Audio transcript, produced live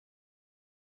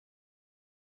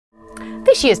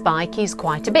This year's bike is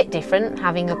quite a bit different,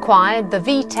 having acquired the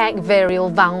VTEC variable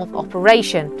valve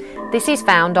operation. This is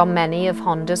found on many of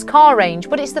Honda's car range,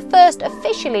 but it's the first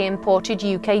officially imported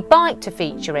UK bike to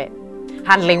feature it.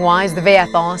 Handling wise, the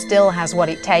VFR still has what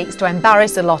it takes to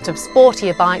embarrass a lot of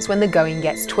sportier bikes when the going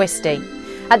gets twisty.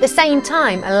 At the same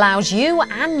time, allows you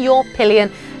and your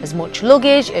pillion as much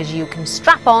luggage as you can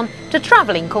strap on to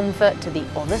travel in comfort to the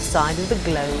other side of the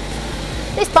globe.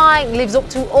 This bike lives up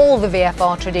to all the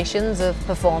VFR traditions of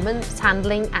performance,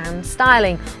 handling and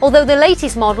styling, although the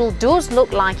latest model does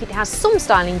look like it has some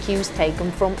styling cues taken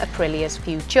from Aprilia's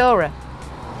Futura.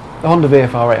 The Honda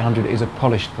VFR800 is a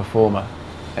polished performer.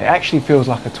 It actually feels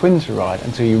like a twin to ride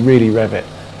until you really rev it,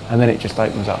 and then it just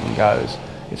opens up and goes.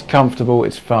 It's comfortable,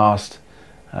 it's fast,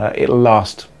 it'll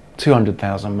last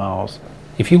 200,000 miles.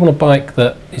 If you want a bike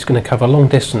that is going to cover long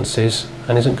distances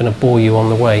and isn't going to bore you on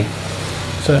the way,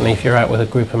 certainly if you're out with a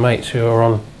group of mates who are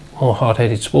on more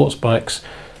hard-headed sports bikes,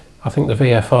 I think the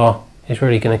VFR is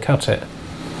really going to cut it.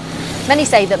 Many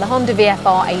say that the Honda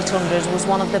VFR800 was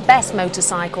one of the best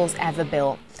motorcycles ever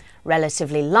built.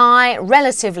 Relatively light,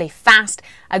 relatively fast,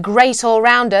 a great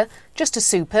all-rounder, just a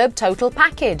superb total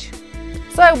package.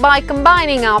 So by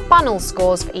combining our panel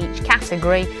scores for each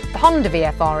category, the Honda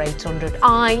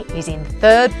VFR800i is in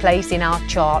third place in our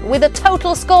chart with a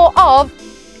total score of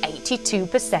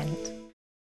 82%.